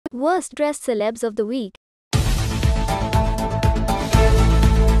Worst dressed celebs of the week.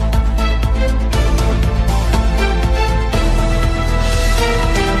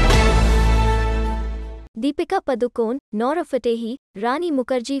 Deepika Padukone, Nora Fatehi, Rani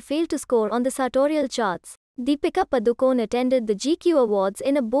Mukharji failed to score on the sartorial charts. Deepika Padukone attended the GQ Awards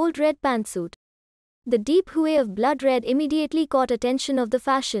in a bold red pantsuit. The deep hue of blood red immediately caught attention of the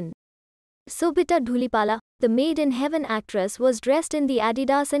fashion. Sobita Dhulipala, the Made in Heaven actress, was dressed in the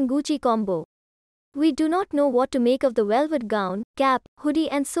Adidas and Gucci combo. We do not know what to make of the velvet gown, cap, hoodie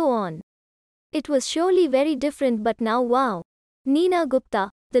and so on. It was surely very different, but now wow. Nina Gupta,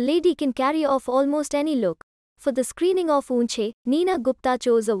 the lady can carry off almost any look. For the screening of Unche, Nina Gupta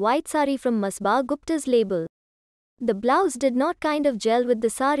chose a white sari from Masbah Gupta's label. The blouse did not kind of gel with the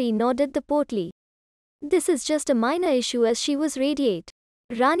sari, nor did the potli. This is just a minor issue as she was radiate.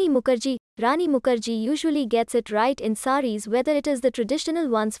 Rani Mukharji usually gets it right in saris, whether it is the traditional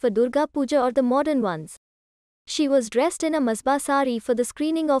ones for Durga Puja or the modern ones. She was dressed in a Masbah sari for the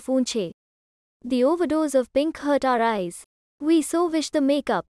screening of Unche. The overdose of pink hurt our eyes. We so wish the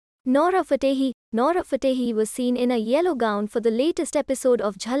makeup. Nora Fatehi was seen in a yellow gown for the latest episode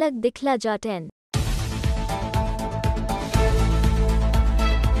of Jhalak Dikhla Ja 10.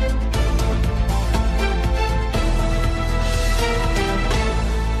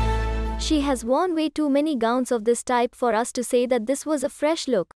 She has worn way too many gowns of this type for us to say that this was a fresh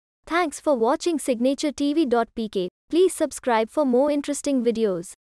look. Thanks for watching SignatureTv.pk. Please subscribe for more interesting videos.